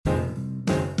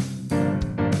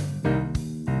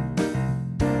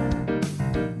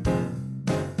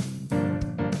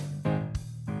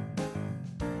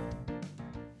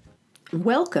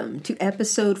Welcome to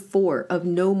episode 4 of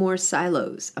No More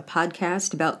Silos, a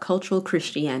podcast about cultural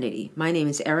Christianity. My name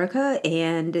is Erica,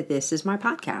 and this is my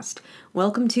podcast.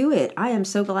 Welcome to it. I am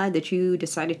so glad that you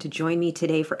decided to join me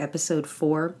today for episode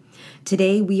 4.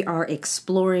 Today we are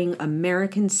exploring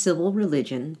American civil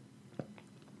religion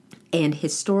and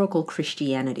historical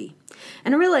Christianity.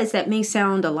 And I realize that may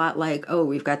sound a lot like, oh,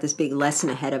 we've got this big lesson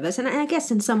ahead of us. And I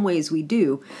guess in some ways we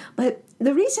do. But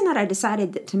the reason that I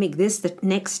decided to make this the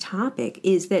next topic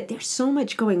is that there's so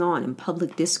much going on in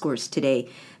public discourse today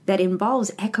that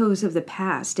involves echoes of the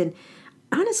past. And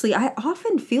honestly, I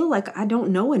often feel like I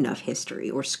don't know enough history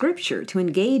or scripture to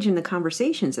engage in the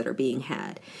conversations that are being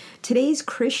had. Today's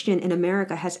Christian in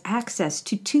America has access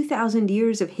to 2,000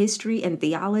 years of history and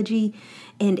theology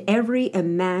and every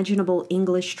imaginable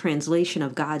English translation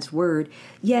of God's Word.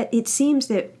 Yet it seems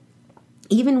that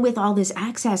even with all this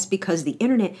access, because the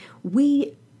internet,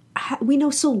 we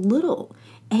know so little,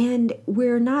 and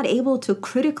we're not able to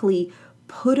critically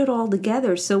put it all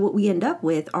together. So what we end up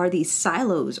with are these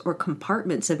silos or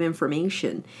compartments of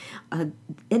information. And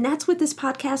that's what this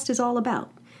podcast is all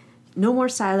about. No More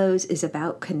Silos is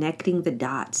about connecting the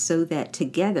dots so that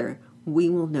together we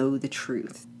will know the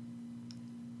truth.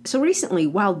 So recently,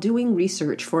 while doing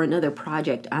research for another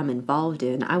project I'm involved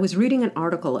in, I was reading an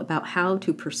article about how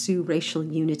to pursue racial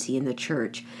unity in the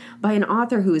church by an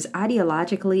author who is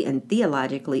ideologically and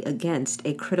theologically against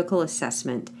a critical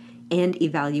assessment and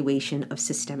evaluation of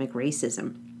systemic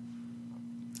racism.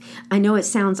 I know it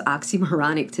sounds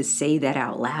oxymoronic to say that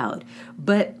out loud,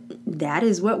 but that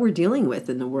is what we're dealing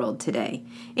with in the world today.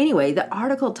 Anyway, the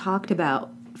article talked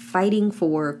about fighting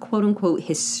for quote-unquote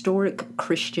historic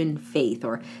Christian faith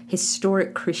or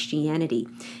historic Christianity.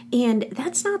 And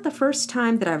that's not the first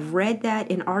time that I've read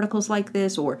that in articles like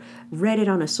this or read it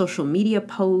on a social media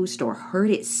post or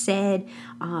heard it said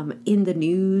in the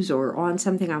news or on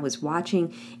something I was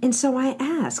watching. And so I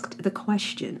asked the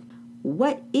question,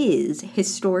 what is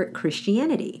historic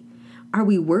Christianity? Are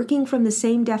we working from the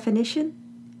same definition?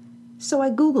 So I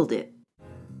Googled it.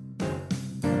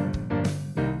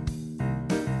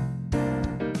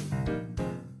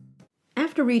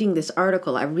 After reading this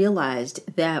article, I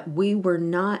realized that we were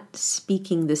not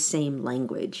speaking the same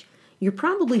language. You're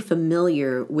probably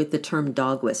familiar with the term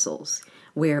dog whistles,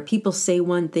 where people say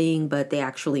one thing, but they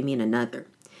actually mean another.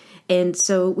 And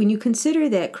so when you consider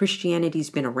that Christianity's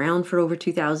been around for over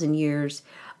 2,000 years,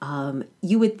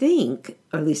 you would think,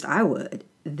 or at least I would,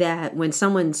 that when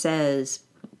someone says,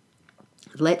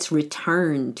 let's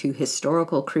return to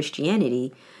historical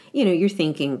Christianity, you're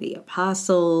thinking the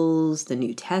apostles, the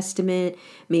New Testament,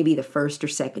 maybe the 1st or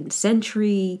 2nd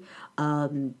century,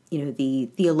 the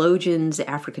theologians,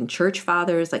 African church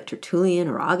fathers like Tertullian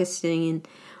or Augustine.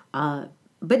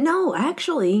 But no,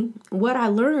 actually, what I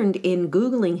learned in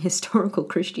Googling historical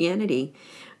Christianity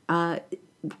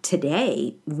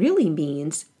today really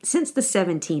means since the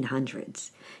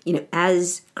 1700s,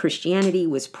 as Christianity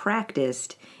was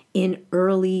practiced in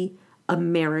early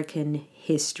American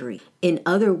history. In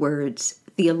other words,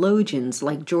 theologians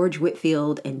like George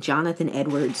Whitefield and Jonathan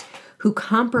Edwards, who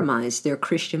compromised their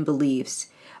Christian beliefs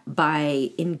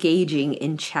by engaging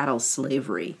in chattel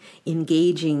slavery,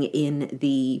 engaging in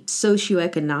the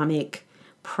socioeconomic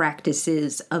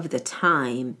practices of the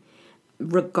time,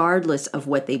 regardless of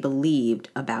what they believed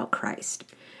about Christ.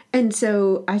 And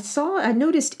so I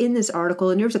noticed in this article,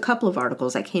 and there's a couple of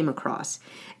articles I came across.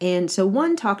 And so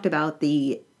one talked about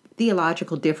the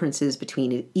theological differences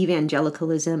between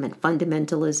evangelicalism and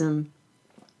fundamentalism.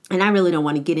 And I really don't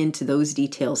want to get into those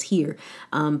details here,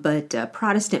 but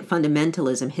Protestant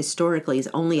fundamentalism historically is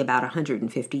only about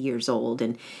 150 years old,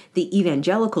 and the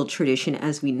evangelical tradition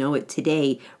as we know it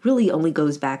today really only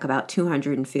goes back about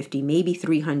 250, maybe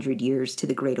 300 years to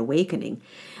the Great Awakening.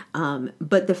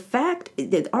 But the fact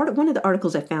that one of the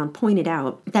articles I found pointed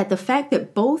out that the fact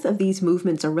that both of these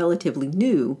movements are relatively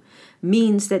new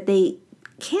means that they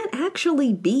can't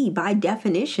actually be, by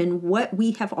definition, what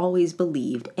we have always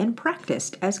believed and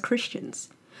practiced as Christians.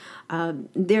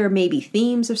 There may be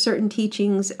themes of certain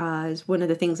teachings, as one of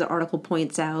the things the article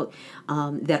points out,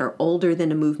 that are older than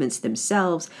the movements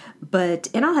themselves.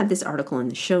 And I'll have this article in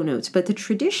the show notes, but the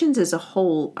traditions as a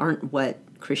whole aren't what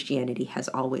Christianity has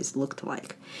always looked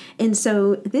like. And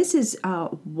so this is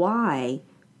why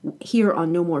here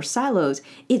on No More Silos,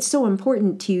 it's so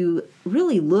important to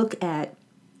really look at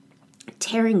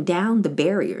tearing down the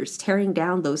barriers, tearing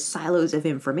down those silos of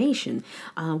information.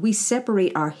 We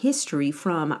separate our history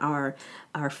from our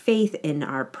faith and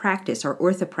our practice, our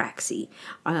orthopraxy,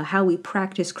 how we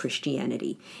practice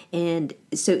Christianity. And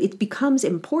so it becomes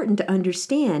important to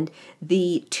understand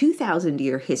the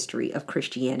 2,000-year history of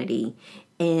Christianity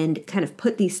and kind of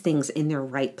put these things in their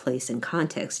right place and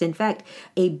context. In fact,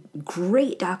 a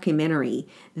great documentary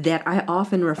that I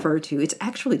often refer to, it's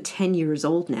actually 10 years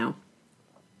old now,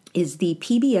 is the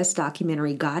PBS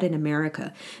documentary God in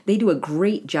America. They do a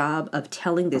great job of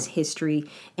telling this history,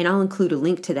 and I'll include a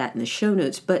link to that in the show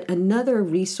notes. But another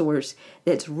resource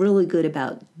that's really good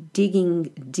about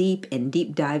digging deep and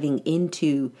deep diving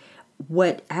into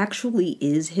what actually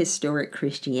is historic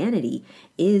Christianity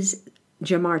is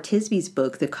Jemar Tisby's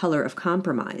book, The Color of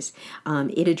Compromise.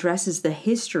 It addresses the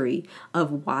history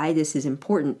of why this is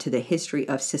important to the history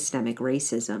of systemic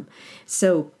racism.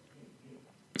 So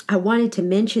I wanted to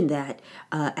mention that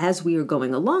as we are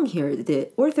going along here, the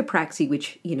orthopraxy,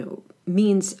 which,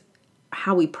 means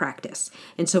how we practice.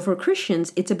 And so for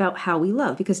Christians, it's about how we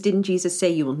love, because didn't Jesus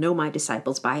say, you will know my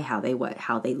disciples by how they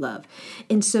love.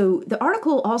 And so the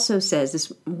article also says,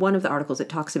 this one of the articles that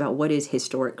talks about what is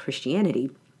historic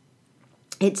Christianity.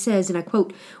 It says, and I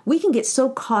quote, "We can get so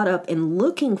caught up in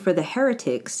looking for the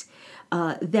heretics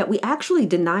that we actually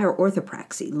deny our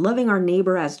orthopraxy, loving our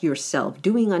neighbor as yourself,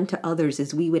 doing unto others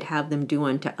as we would have them do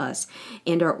unto us,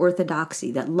 and our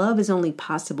orthodoxy, that love is only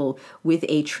possible with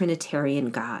a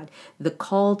Trinitarian God. The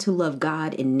call to love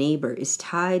God and neighbor is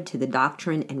tied to the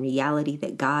doctrine and reality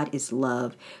that God is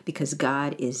love, because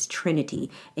God is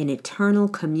Trinity, an eternal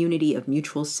community of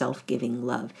mutual self-giving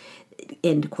love."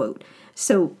 End quote.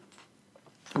 So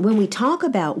when we talk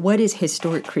about what is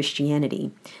historic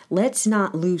Christianity, let's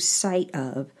not lose sight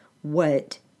of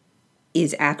what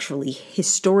is actually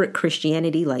historic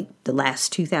Christianity, like the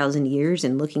last 2,000 years,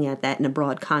 and looking at that in a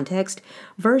broad context,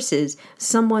 versus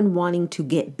someone wanting to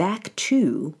get back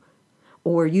to,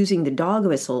 or using the dog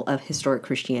whistle of historic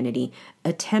Christianity,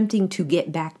 attempting to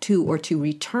get back to or to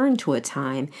return to a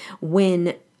time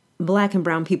when Black and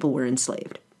brown people were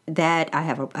enslaved. That I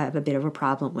have a bit of a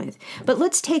problem with. But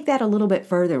let's take that a little bit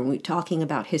further when we're talking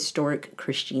about historic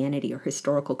Christianity or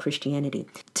historical Christianity.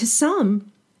 To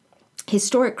some,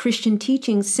 historic Christian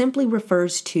teaching simply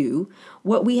refers to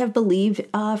what we have believed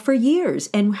for years,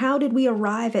 and how did we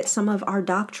arrive at some of our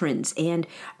doctrines and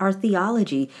our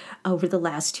theology over the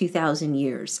last 2,000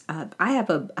 years. I have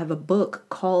a book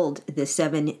called The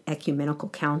Seven Ecumenical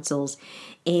Councils,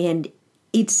 and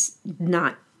it's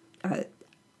not...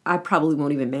 I probably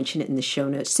won't even mention it in the show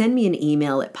notes. Send me an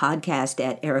email at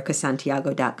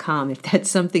podcast@ericasantiago.com if that's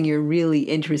something you're really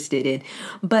interested in.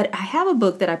 But I have a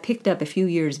book that I picked up a few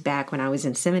years back when I was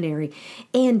in seminary,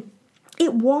 and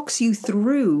it walks you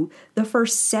through the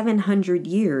first 700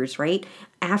 years, right,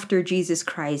 after Jesus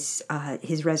Christ,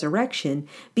 his resurrection,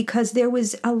 because there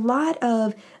was a lot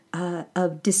of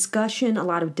discussion, a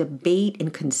lot of debate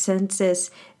and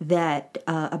consensus that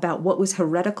about what was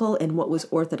heretical and what was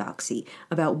orthodoxy,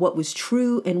 about what was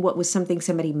true and what was something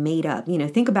somebody made up.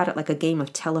 Think about it like a game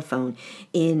of telephone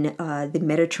in the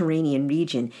Mediterranean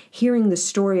region, hearing the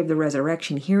story of the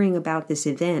resurrection, hearing about this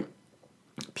event.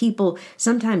 People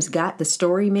sometimes got the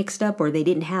story mixed up, or they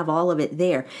didn't have all of it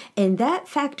there. And that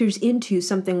factors into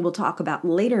something we'll talk about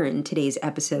later in today's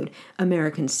episode,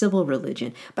 American civil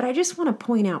religion. But I just want to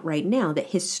point out right now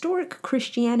that historic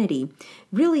Christianity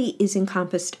really is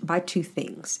encompassed by two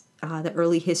things, the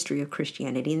early history of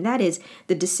Christianity, and that is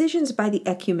the decisions by the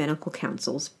ecumenical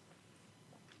councils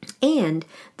and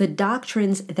the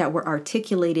doctrines that were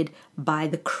articulated by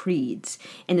the creeds.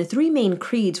 And the three main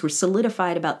creeds were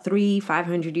solidified about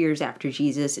 500 years after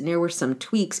Jesus, and there were some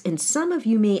tweaks, and some of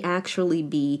you may actually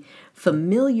be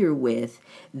familiar with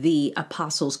the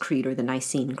Apostles' Creed or the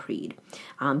Nicene Creed.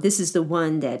 This is the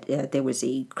one that there was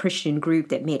a Christian group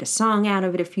that made a song out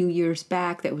of it a few years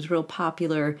back that was real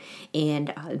popular,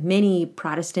 and many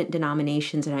Protestant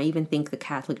denominations, and I even think the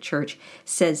Catholic Church,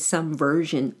 says some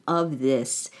version of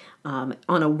this on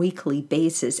a weekly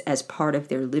basis as part of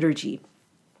their liturgy.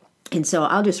 And so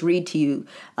I'll just read to you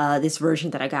this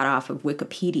version that I got off of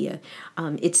Wikipedia.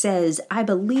 It says, "I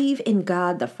believe in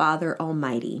God the Father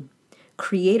Almighty,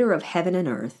 creator of heaven and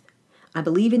earth. I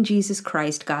believe in Jesus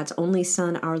Christ, God's only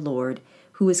Son, our Lord,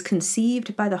 who was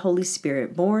conceived by the Holy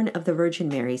Spirit, born of the Virgin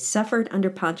Mary, suffered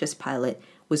under Pontius Pilate,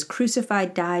 was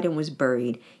crucified, died, and was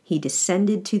buried. He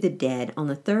descended to the dead. On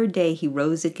the third day he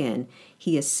rose again.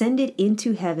 He ascended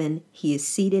into heaven. He is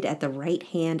seated at the right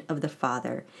hand of the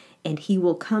Father, and he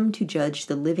will come to judge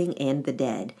the living and the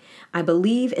dead. I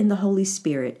believe in the Holy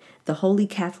Spirit, the Holy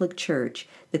Catholic Church,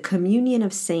 the communion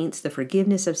of saints, the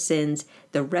forgiveness of sins,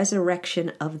 the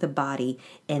resurrection of the body,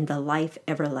 and the life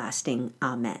everlasting.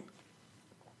 Amen."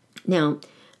 Now,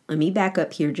 let me back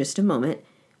up here just a moment.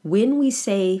 When we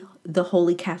say the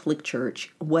Holy Catholic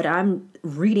Church, what I'm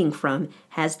reading from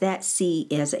has that C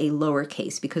as a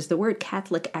lowercase because the word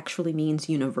Catholic actually means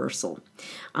universal.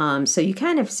 So you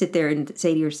kind of sit there and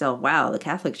say to yourself, wow, the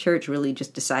Catholic Church really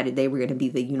just decided they were going to be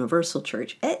the universal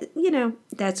church.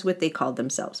 That's what they called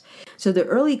themselves. So the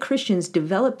early Christians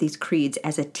developed these creeds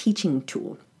as a teaching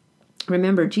tool.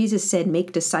 Remember, Jesus said,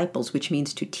 make disciples, which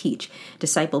means to teach.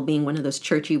 Disciple being one of those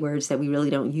churchy words that we really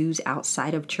don't use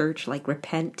outside of church, like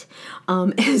repent.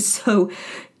 And so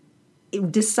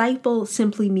disciple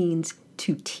simply means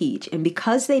to teach. And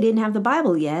because they didn't have the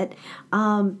Bible yet,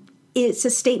 it's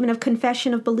a statement of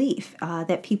confession of belief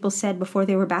that people said before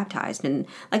they were baptized. And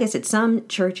like I said, some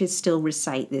churches still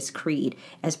recite this creed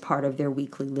as part of their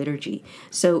weekly liturgy.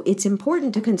 So it's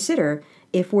important to consider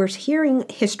if we're hearing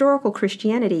historical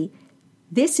Christianity,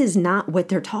 this is not what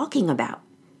they're talking about.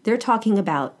 They're talking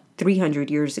about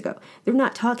 300 years ago. They're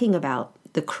not talking about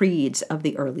the creeds of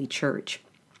the early church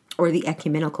or the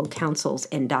ecumenical councils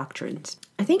and doctrines.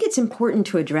 I think it's important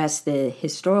to address the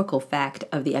historical fact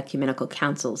of the ecumenical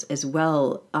councils as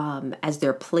well as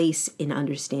their place in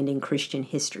understanding Christian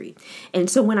history. And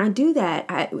so when I do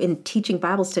that, in teaching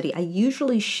Bible study, I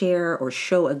usually share or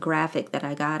show a graphic that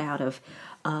I got out of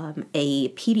a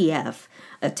PDF,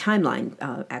 a timeline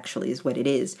actually is what it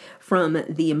is, from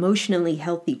the Emotionally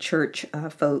Healthy Church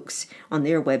folks on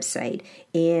their website.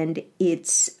 And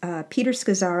it's Peter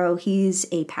Scazzaro. He's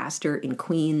a pastor in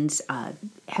Queens,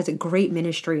 has a great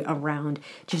ministry around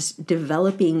just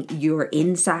developing your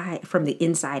inside from the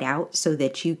inside out so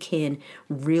that you can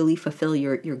really fulfill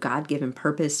your God-given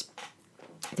purpose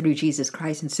through Jesus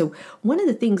Christ. And so one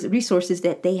of the resources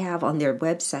that they have on their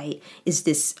website is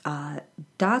this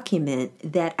document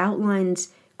that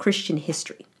outlines Christian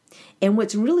history. And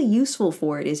what's really useful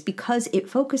for it is because it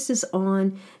focuses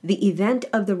on the event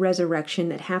of the resurrection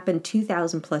that happened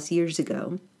 2,000 plus years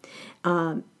ago.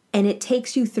 And it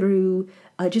takes you through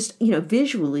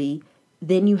visually.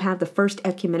 Then you have the first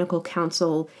ecumenical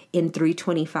council in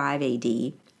 325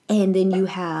 AD. And then you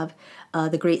have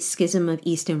the Great Schism of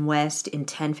East and West in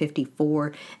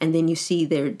 1054. And then you see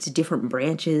there's different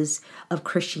branches of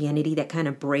Christianity that kind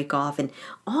of break off. And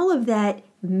all of that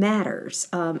matters.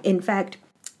 In fact,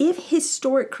 if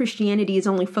historic Christianity is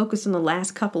only focused on the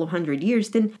last couple of hundred years,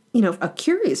 then, a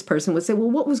curious person would say, well,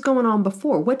 what was going on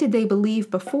before? What did they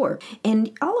believe before?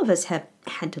 And all of us have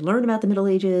had to learn about the Middle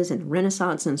Ages and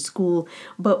Renaissance in school.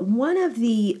 But one of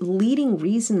the leading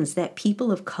reasons that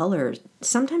people of color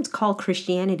sometimes call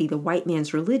Christianity the white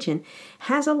man's religion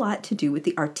has a lot to do with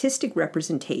the artistic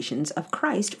representations of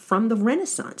Christ from the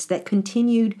Renaissance that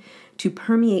continued to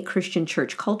permeate Christian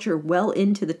church culture well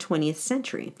into the 20th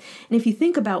century. And if you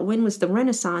think about when was the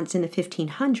Renaissance in the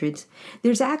 1500s,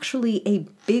 there's actually a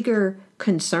bigger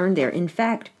concern there. In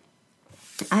fact,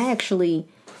 I actually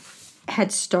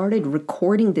had started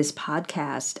recording this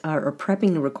podcast or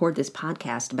prepping to record this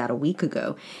podcast about a week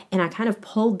ago, and I kind of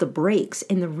pulled the brakes.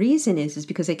 And the reason is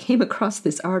because I came across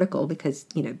this article because,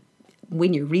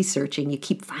 when you're researching, you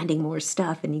keep finding more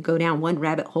stuff and you go down one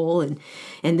rabbit hole and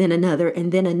then another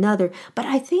and then another. But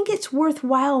I think it's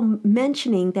worthwhile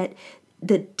mentioning that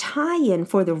the tie-in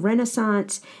for the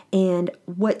Renaissance and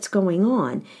what's going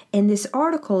on. And this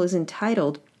article is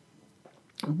entitled,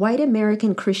 White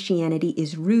American Christianity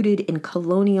is Rooted in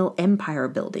Colonial Empire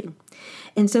Building.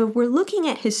 And so if we're looking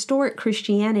at historic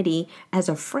Christianity as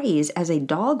a phrase, as a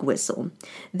dog whistle,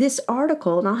 this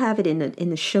article, and I'll have it in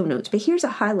the show notes, but here's a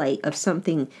highlight of some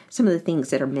of the things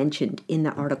that are mentioned in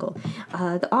the article.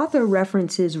 The author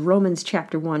references Romans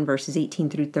chapter 1, verses 18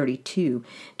 through 32,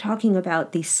 talking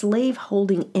about the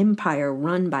slave-holding empire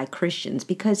run by Christians.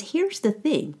 Because here's the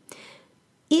thing.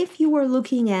 If you are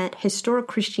looking at historic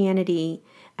Christianity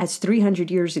as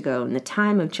 300 years ago, in the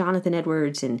time of Jonathan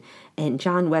Edwards and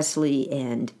John Wesley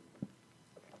and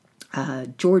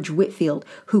George Whitefield,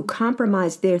 who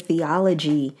compromised their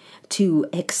theology to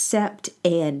accept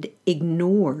and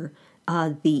ignore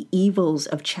the evils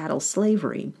of chattel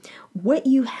slavery, what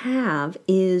you have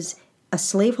is a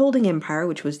slaveholding empire,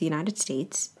 which was the United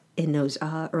States in those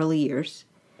early years,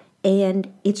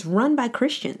 and it's run by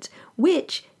Christians,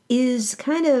 which is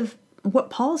kind of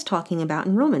what Paul's talking about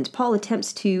in Romans.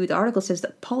 The article says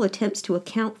that Paul attempts to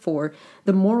account for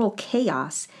the moral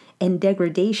chaos and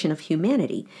degradation of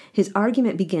humanity. His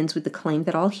argument begins with the claim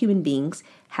that all human beings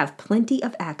have plenty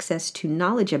of access to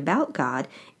knowledge about God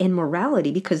and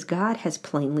morality because God has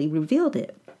plainly revealed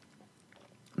it.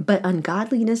 But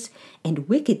ungodliness and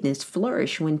wickedness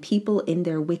flourish when people in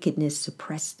their wickedness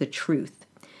suppress the truth.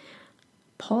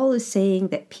 Paul is saying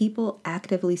that people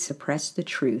actively suppress the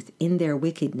truth in their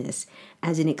wickedness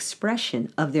as an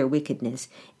expression of their wickedness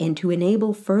and to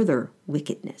enable further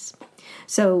wickedness.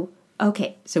 So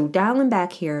dialing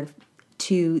back here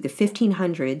to the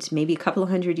 1500s, maybe a couple of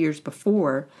hundred years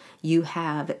before, you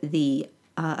have the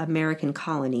American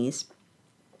colonies.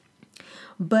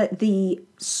 But the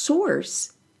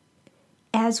source,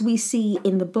 as we see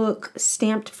in the book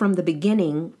Stamped from the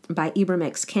Beginning by Ibram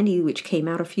X. Kendi, which came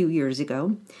out a few years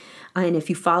ago, and if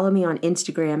you follow me on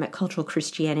Instagram at Cultural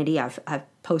Christianity, I've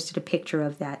posted a picture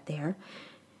of that there.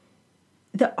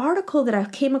 The article that I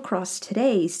came across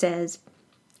today says,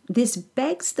 this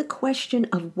begs the question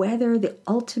of whether the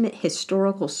ultimate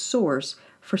historical source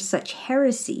for such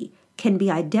heresy can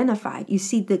be identified. You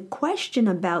see, the question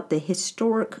about the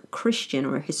historic Christian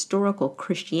or historical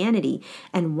Christianity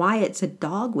and why it's a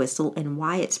dog whistle and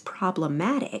why it's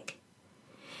problematic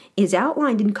is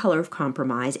outlined in Color of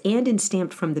Compromise and in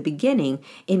Stamped from the Beginning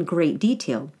in great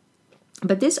detail.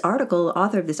 But this article, the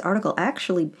author of this article,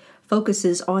 actually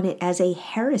focuses on it as a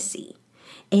heresy.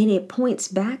 And it points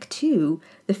back to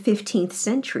the 15th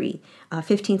century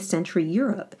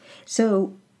Europe.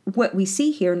 So what we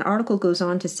see here, an article goes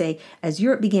on to say, as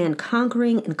Europe began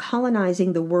conquering and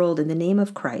colonizing the world in the name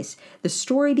of Christ, the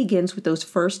story begins with those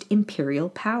first imperial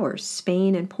powers,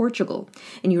 Spain and Portugal.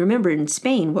 And you remember in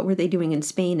Spain, what were they doing in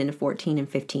Spain in the 14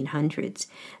 and 1500s?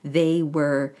 They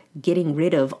were getting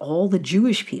rid of all the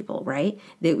Jewish people, right?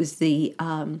 It was the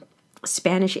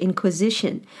Spanish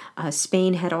Inquisition.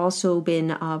 Spain had also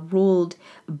been ruled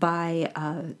by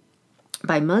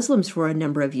Muslims for a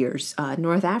number of years,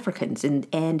 North Africans,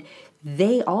 and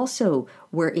they also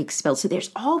were expelled. So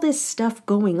there's all this stuff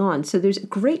going on. So there's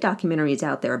great documentaries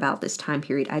out there about this time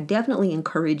period. I definitely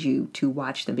encourage you to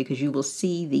watch them because you will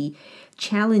see the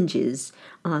challenges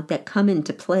that come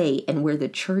into play and where the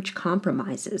church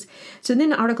compromises. So then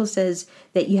the article says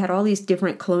that you had all these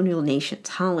different colonial nations,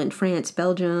 Holland, France,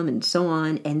 Belgium, and so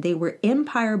on, and they were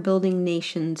empire-building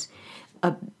nations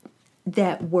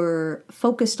that were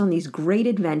focused on these great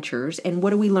adventures. And what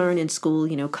do we learn in school?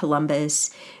 You know, Columbus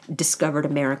discovered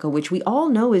America, which we all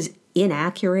know is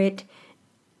inaccurate.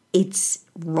 It's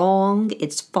wrong.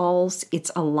 It's false.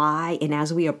 It's a lie. And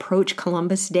as we approach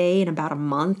Columbus Day in about a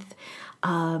month,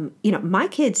 my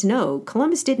kids know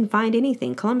Columbus didn't find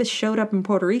anything. Columbus showed up in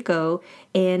Puerto Rico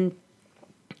and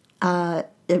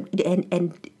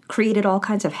created all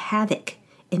kinds of havoc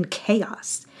and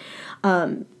chaos.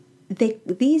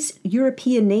 These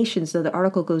European nations, though the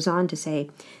article goes on to say,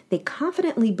 they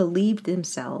confidently believed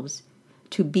themselves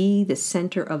to be the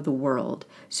center of the world,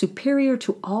 superior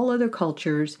to all other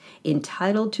cultures,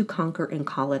 entitled to conquer and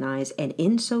colonize, and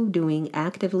in so doing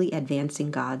actively advancing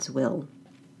God's will.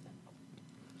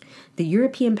 The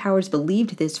European powers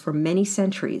believed this for many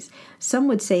centuries. Some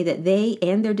would say that they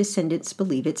and their descendants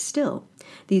believe it still.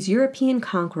 These European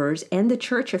conquerors and the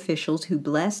church officials who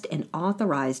blessed and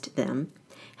authorized them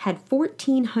had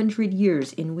 1,400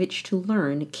 years in which to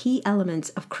learn key elements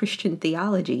of Christian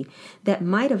theology that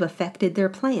might have affected their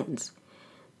plans.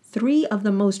 3 of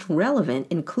the most relevant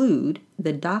include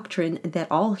the doctrine that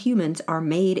all humans are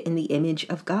made in the image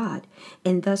of God,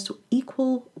 and thus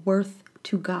equal worth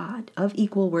to God.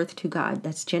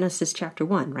 That's Genesis chapter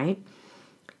 1, right?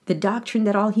 The doctrine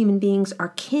that all human beings are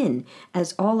kin,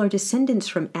 as all are descendants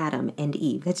from Adam and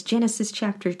Eve. That's Genesis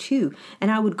chapter 2.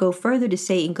 And I would go further to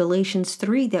say in Galatians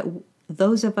 3 that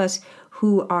those of us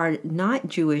who are not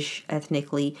Jewish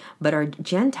ethnically, but are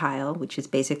Gentile, which is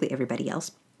basically everybody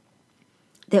else,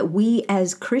 that we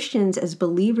as Christians, as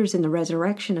believers in the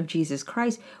resurrection of Jesus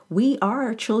Christ, we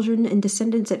are children and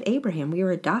descendants of Abraham. We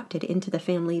are adopted into the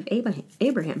family of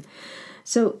Abraham.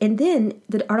 So, and then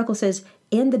the article says,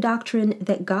 and the doctrine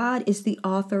that God is the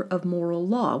author of moral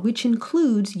law, which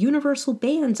includes universal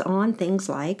bans on things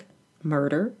like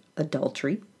murder,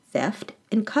 adultery, theft,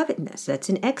 and covetousness. That's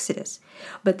in Exodus.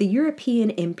 But the European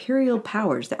imperial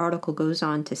powers, the article goes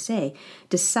on to say,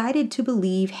 decided to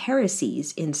believe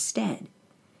heresies instead.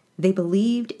 They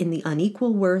believed in the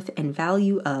unequal worth and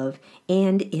value of,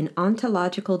 and in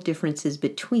ontological differences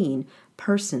between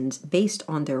persons based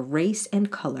on their race and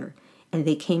color, and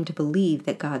they came to believe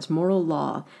that God's moral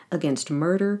law against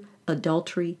murder,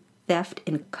 adultery, theft,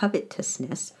 and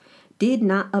covetousness did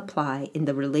not apply in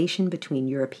the relation between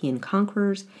European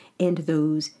conquerors and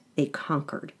those they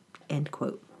conquered, end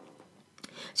quote.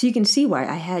 So you can see why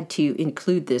I had to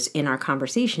include this in our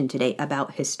conversation today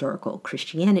about historical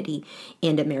Christianity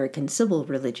and American civil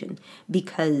religion,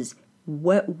 because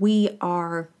what we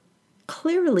are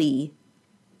clearly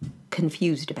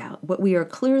confused about, what we are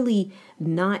clearly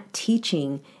not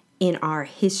teaching in our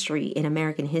history, in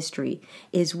American history,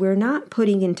 is we're not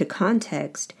putting into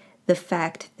context the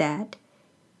fact that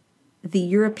the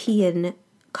European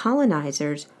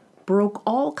colonizers broke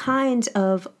all kinds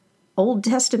of Old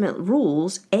Testament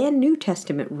rules and New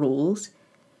Testament rules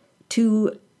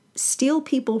to steal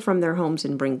people from their homes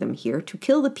and bring them here, to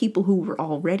kill the people who were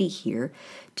already here,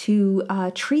 to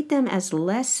treat them as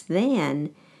less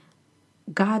than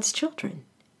God's children.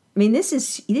 I mean, this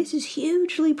is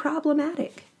hugely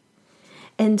problematic.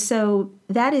 And so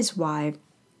that is why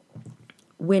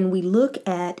when we look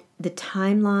at the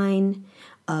timeline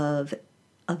of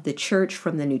the church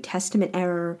from the New Testament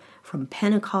era, from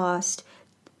Pentecost,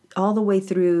 all the way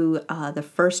through the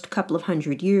first couple of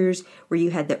hundred years, where you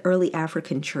had the early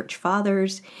African church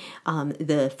fathers,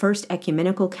 the first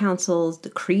ecumenical councils, the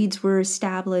creeds were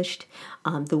established.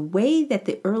 The way that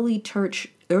the early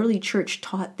church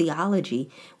taught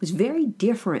theology was very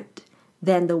different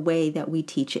than the way that we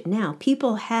teach it now.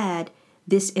 People had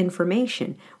this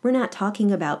information. We're not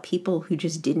talking about people who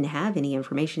just didn't have any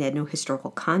information, they had no historical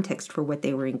context for what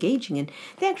they were engaging in.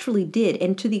 They actually did,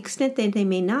 and to the extent that they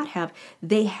may not have,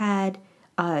 they had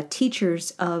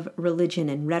teachers of religion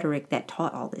and rhetoric that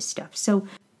taught all this stuff. So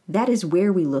that is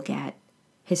where we look at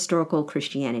historical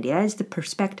Christianity. That is the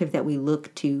perspective that we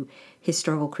look to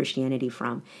historical Christianity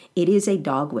from. It is a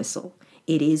dog whistle.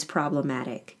 It is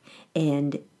problematic.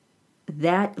 And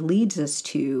that leads us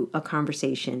to a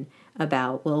conversation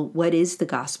about, well, what is the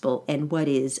gospel and what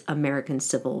is American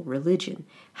civil religion?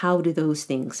 How do those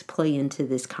things play into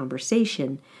this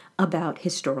conversation about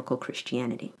historical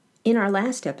Christianity? In our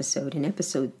last episode, in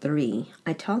episode 3,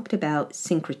 I talked about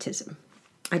syncretism.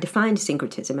 I defined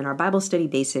syncretism. In our Bible Study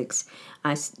Basics,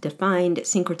 I defined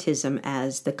syncretism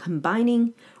as the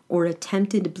combining or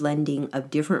attempted blending of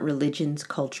different religions,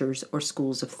 cultures, or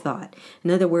schools of thought.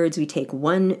 In other words, we take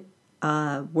one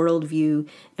worldview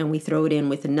and we throw it in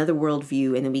with another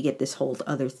worldview, and then we get this whole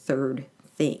other third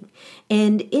thing.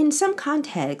 And in some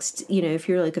contexts, if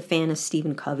you're like a fan of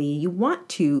Stephen Covey, you want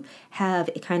to have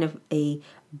a kind of a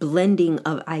blending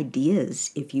of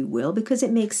ideas, if you will, because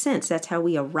it makes sense. That's how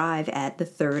we arrive at the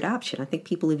third option. I think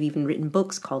people have even written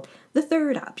books called The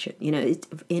Third Option, it's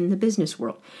in the business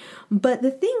world. But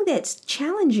the thing that's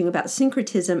challenging about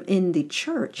syncretism in the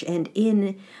church and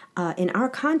in our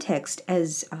context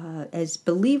as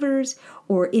believers,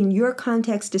 or in your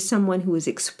context as someone who is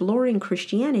exploring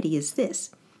Christianity, is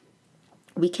this.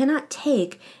 We cannot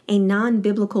take a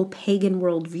non-biblical pagan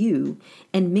worldview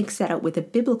and mix that up with a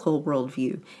biblical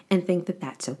worldview and think that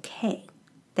that's okay.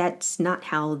 That's not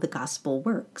how the gospel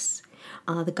works.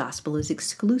 The gospel is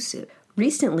exclusive.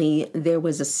 Recently, there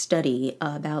was a study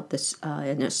about this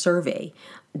in a survey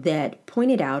that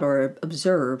pointed out or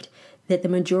observed that the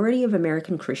majority of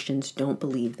American Christians don't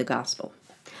believe the gospel.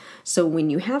 So when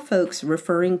you have folks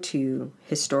referring to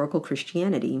historical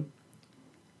Christianity,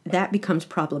 that becomes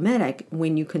problematic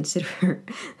when you consider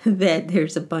that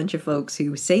there's a bunch of folks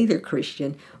who say they're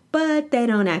Christian, but they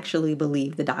don't actually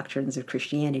believe the doctrines of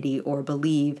Christianity or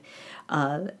believe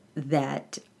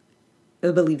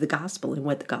believe the gospel and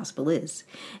what the gospel is.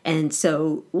 And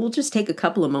so we'll just take a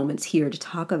couple of moments here to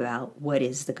talk about what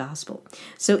is the gospel.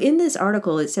 So in this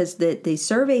article, it says that the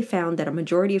survey found that a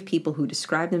majority of people who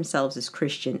describe themselves as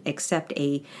Christian accept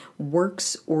a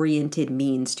works-oriented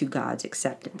means to God's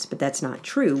acceptance. But that's not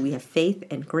true. We have faith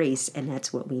and grace, and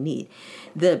that's what we need.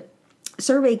 The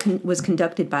survey was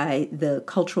conducted by the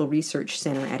Cultural Research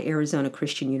Center at Arizona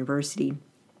Christian University.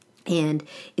 And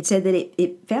it said that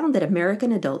it found that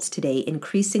American adults today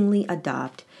increasingly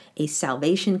adopt a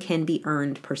salvation can be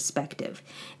earned perspective,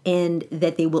 and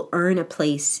that they will earn a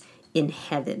place in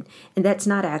heaven. And that's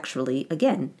not actually,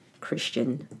 again,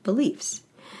 Christian beliefs.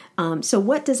 So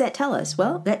what does that tell us?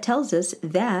 Well, that tells us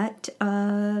that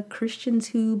Christians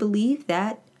who believe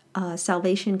that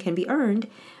salvation can be earned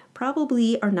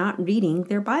probably are not reading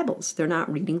their Bibles. They're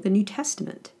not reading the New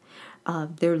Testament.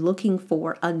 They're looking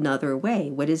for another way.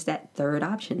 What is that third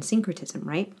option? Syncretism,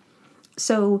 right?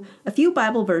 So a few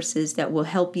Bible verses that will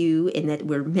help you and that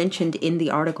were mentioned in the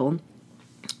article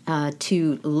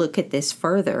to look at this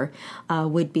further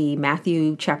would be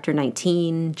Matthew chapter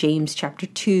 19, James chapter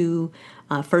 2,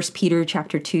 1 Peter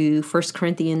chapter 2, 1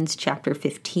 Corinthians chapter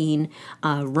 15,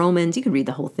 Romans, you can read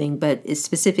the whole thing, but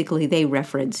specifically they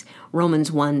reference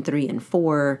Romans 1, 3, and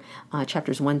 4,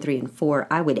 chapters 1, 3, and 4.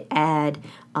 I would add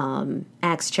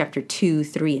Acts chapter 2,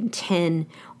 3, and 10,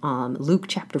 Luke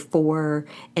chapter 4,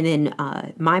 and then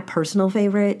my personal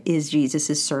favorite is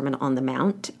Jesus' Sermon on the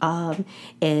Mount,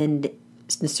 and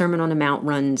the Sermon on the Mount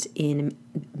runs in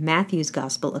Matthew's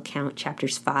Gospel account,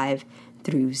 chapters 5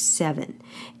 through 7.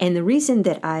 And the reason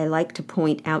that I like to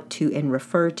point out to and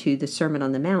refer to the Sermon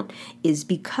on the Mount is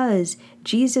because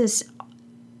Jesus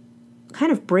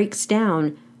kind of breaks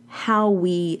down how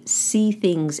we see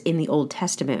things in the Old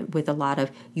Testament with a lot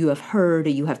of you have heard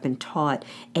or you have been taught,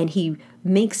 and he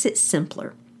makes it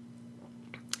simpler.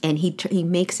 And he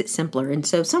makes it simpler. And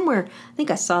so somewhere, I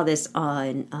think I saw this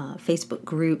on a Facebook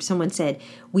group, someone said,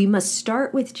 we must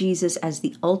start with Jesus as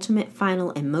the ultimate,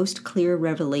 final, and most clear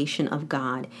revelation of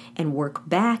God and work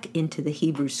back into the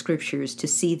Hebrew Scriptures to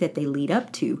see that they lead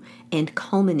up to and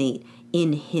culminate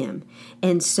in him.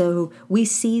 And so we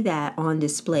see that on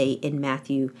display in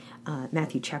Matthew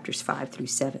chapters 5 through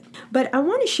 7. But I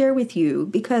want to share with you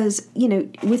because,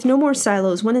 with No More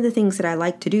Silos, one of the things that I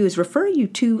like to do is refer you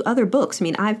to other books. I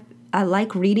mean, I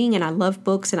like reading and I love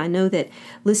books, and I know that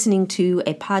listening to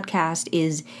a podcast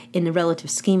is, in the relative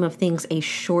scheme of things, a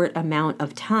short amount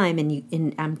of time,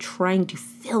 and I'm trying to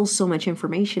fill so much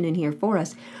information in here for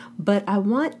us. But I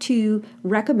want to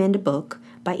recommend a book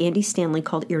by Andy Stanley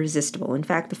called Irresistible. In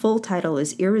fact, the full title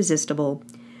is Irresistible: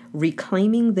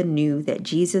 Reclaiming the New That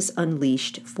Jesus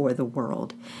Unleashed for the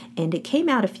World. And it came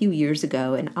out a few years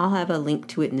ago, and I'll have a link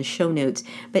to it in the show notes.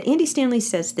 But Andy Stanley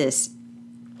says this.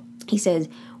 He says,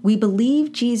 we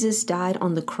believe Jesus died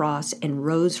on the cross and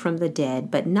rose from the dead,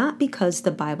 but not because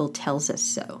the Bible tells us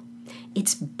so.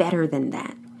 It's better than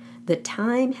that. The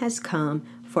time has come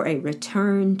for a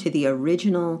return to the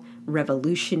original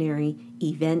revolutionary,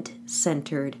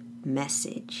 event-centered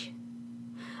message.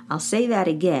 I'll say that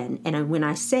again, and when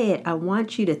I say it, I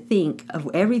want you to think of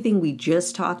everything we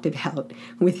just talked about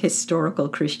with historical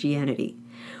Christianity.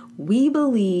 We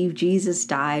believe Jesus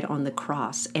died on the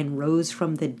cross and rose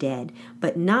from the dead,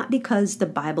 but not because the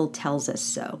Bible tells us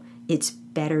so. It's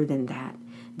better than that.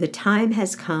 The time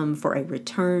has come for a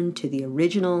return to the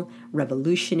original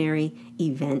revolutionary,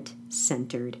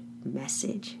 event-centered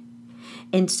message.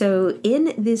 And so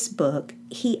in this book,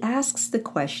 he asks the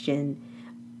question,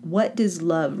 what does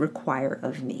love require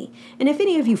of me? And if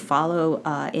any of you follow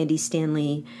Andy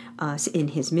Stanley in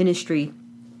his ministry,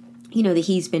 you know that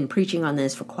he's been preaching on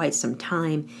this for quite some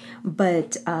time,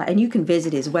 but and you can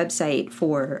visit his website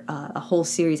for a whole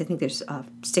series. I think there's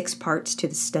 6 parts to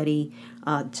the study,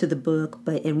 to the book,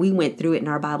 and we went through it in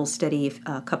our Bible study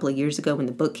a couple of years ago when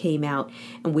the book came out,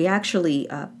 and we actually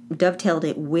dovetailed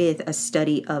it with a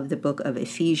study of the book of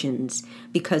Ephesians,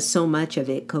 because so much of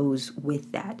it goes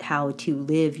with that, how to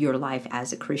live your life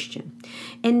as a Christian.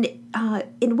 And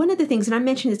one of the things, and I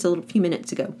mentioned this a few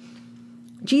minutes ago,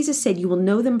 Jesus said, you will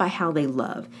know them by how they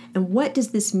love. And what does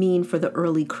this mean for the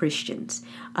early Christians?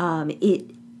 We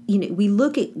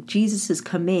look at Jesus's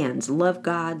commands: love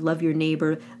God, love your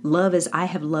neighbor, love as I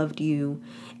have loved you.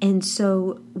 And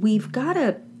so we've got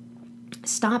to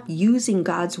stop using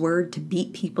God's word to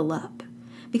beat people up,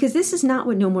 because this is not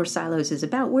what No More Silos is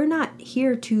about. We're not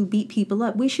here to beat people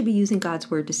up. We should be using God's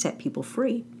word to set people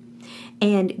free.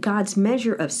 And God's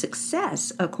measure of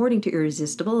success, according to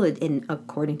Irresistible and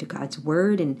according to God's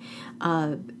word, and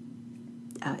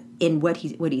in what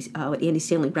Andy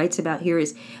Stanley writes about here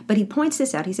is, but he points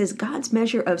this out. He says God's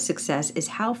measure of success is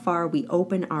how far we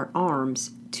open our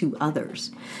arms to others.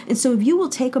 And so if you will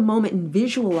take a moment and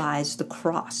visualize the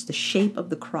cross, the shape of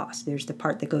the cross, there's the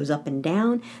part that goes up and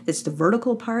down, that's the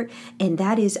vertical part, and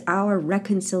that is our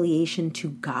reconciliation to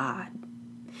God.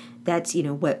 That's,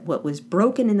 what was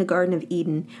broken in the Garden of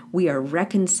Eden. We are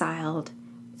reconciled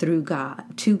to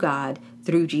God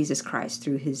through Jesus Christ,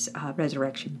 through his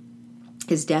resurrection,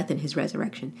 his death and his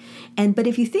resurrection. But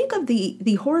if you think of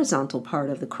the horizontal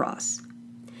part of the cross,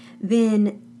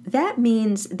 then that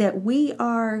means that we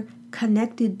are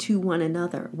connected to one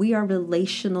another. We are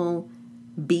relational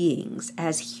beings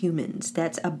as humans.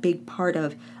 That's a big part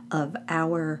of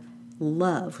our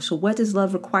love. So what does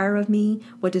love require of me?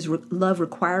 What does love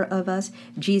require of us?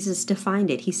 Jesus defined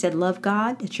it. He said, love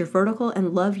God, that's your vertical,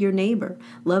 and love your neighbor.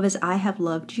 Love as I have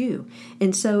loved you.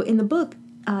 And so in the book,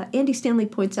 Andy Stanley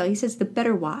points out, he says the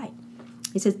better why.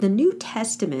 He says the New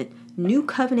Testament, New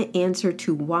Covenant answer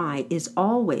to why is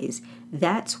always,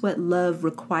 that's what love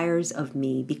requires of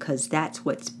me, because that's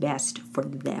what's best for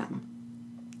them.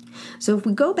 So if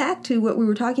we go back to what we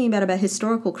were talking about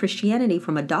historical Christianity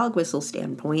from a dog whistle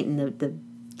standpoint in the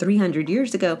 300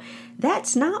 years ago,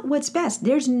 that's not what's best.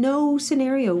 There's no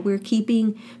scenario where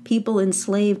keeping people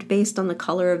enslaved based on the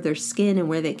color of their skin and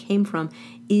where they came from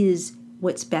is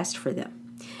what's best for them.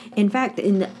 In fact,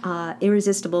 in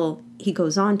Irresistible, he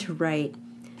goes on to write,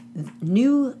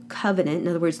 New Covenant, in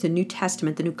other words, the New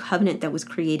Testament, the New Covenant that was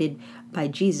created by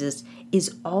Jesus,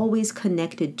 is always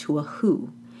connected to a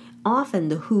who. Often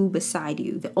the who beside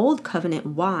you. The Old Covenant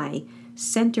why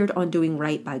centered on doing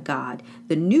right by God.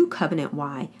 The New Covenant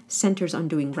Y centers on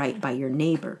doing right by your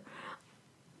neighbor.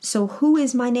 So who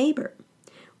is my neighbor?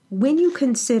 When you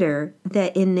consider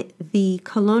that in the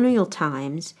colonial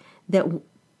times that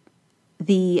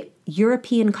the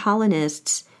European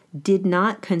colonists did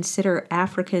not consider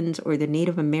Africans or the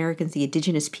Native Americans, the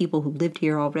indigenous people who lived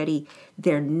here already,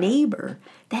 their neighbor,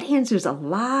 that answers a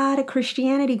lot of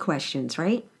Christianity questions,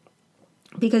 right?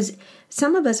 Because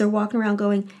some of us are walking around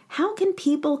going, how can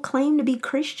people claim to be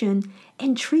Christian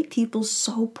and treat people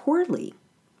so poorly?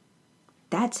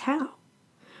 That's how.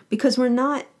 Because we're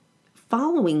not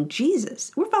following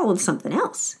Jesus. We're following something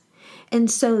else. And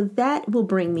so that will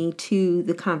bring me to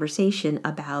the conversation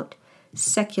about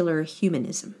secular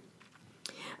humanism.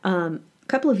 A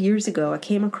couple of years ago, I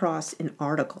came across an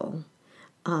article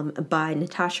by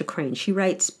Natasha Crane. She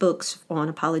writes books on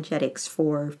apologetics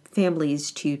for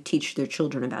families to teach their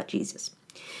children about Jesus.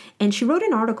 And she wrote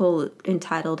an article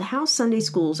entitled, How Sunday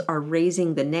Schools Are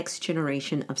Raising the Next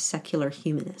Generation of Secular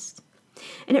Humanists.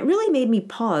 And it really made me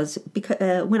pause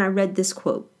because when I read this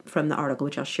quote from the article,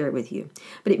 which I'll share it with you.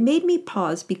 But it made me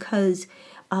pause because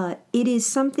it is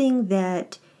something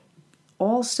that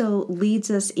also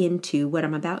leads us into what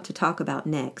I'm about to talk about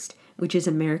next, which is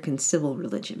American civil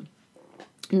religion.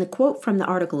 And the quote from the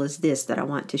article is this that I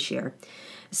want to share.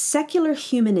 Secular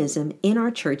humanism in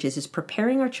our churches is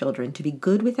preparing our children to be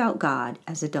good without God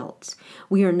as adults.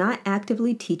 We are not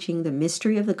actively teaching the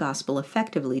mystery of the gospel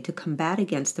effectively to combat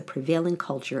against the prevailing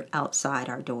culture outside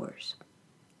our doors.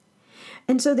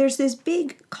 And so there's this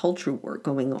big culture war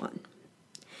going on.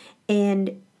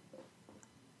 And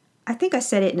I think I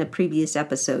said it in a previous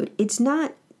episode. It's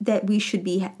not that we should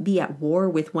be at war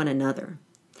with one another,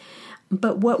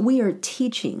 but what we are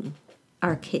teaching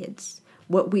our kids,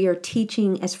 what we are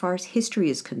teaching as far as history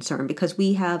is concerned, because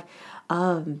we have,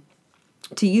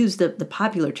 to use the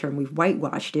popular term, we've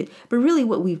whitewashed it, but really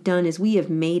what we've done is we have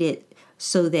made it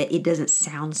so that it doesn't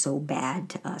sound so bad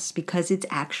to us, because it's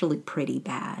actually pretty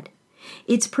bad.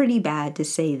 It's pretty bad to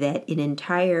say that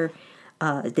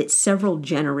that several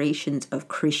generations of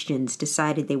Christians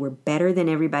decided they were better than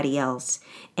everybody else,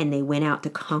 and they went out to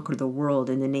conquer the world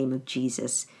in the name of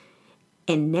Jesus.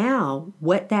 And now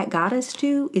what that got us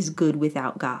to is good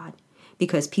without God,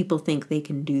 because people think they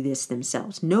can do this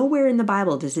themselves. Nowhere in the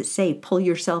Bible does it say pull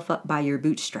yourself up by your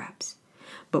bootstraps.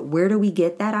 But where do we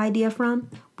get that idea from?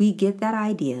 We get that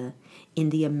idea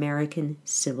in the American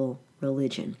civil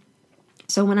religion.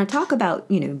 So when I talk about,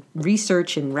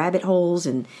 research and rabbit holes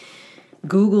and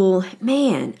Google,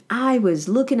 man, I was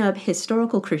looking up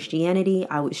historical Christianity.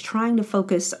 I was trying to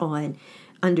focus on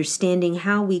understanding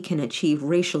how we can achieve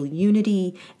racial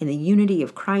unity and the unity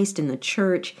of Christ in the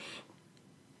church.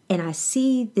 And I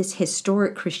see this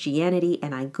historic Christianity,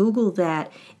 and I Googled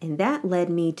that, and that led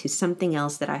me to something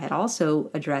else that I had also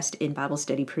addressed in Bible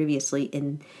study previously.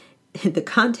 And the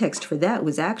context for that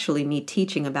was actually me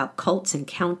teaching about cults and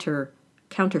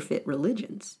counterfeit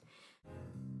religions.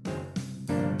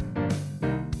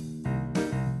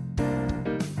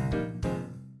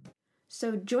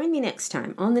 So join me next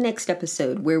time on the next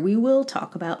episode where we will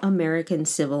talk about American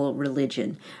civil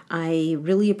religion. I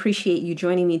really appreciate you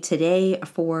joining me today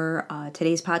for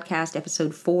today's podcast,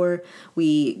 episode 4.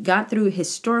 We got through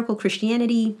historical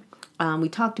Christianity. We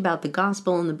talked about the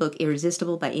gospel in the book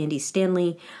Irresistible by Andy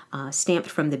Stanley, Stamped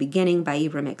from the Beginning by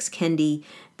Ibram X. Kendi,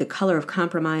 The Color of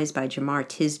Compromise by Jemar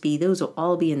Tisby. Those will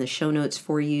all be in the show notes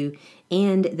for you,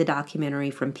 and the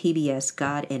documentary from PBS,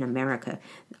 God and America.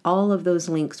 All of those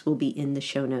links will be in the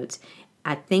show notes.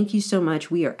 I thank you so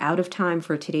much. We are out of time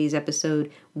for today's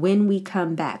episode. When we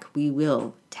come back, we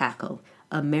will tackle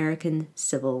American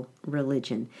civil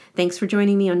religion. Thanks for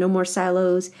joining me on No More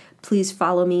Silos. Please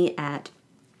follow me at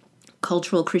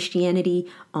Cultural Christianity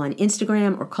on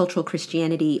Instagram or Cultural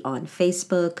Christianity on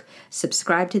Facebook.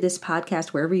 Subscribe to this podcast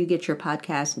wherever you get your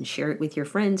podcasts and share it with your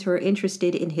friends who are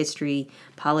interested in history,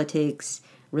 politics,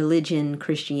 religion,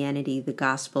 Christianity, the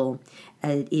gospel.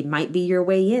 It might be your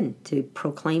way in to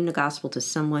proclaim the gospel to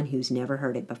someone who's never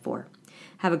heard it before.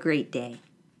 Have a great day.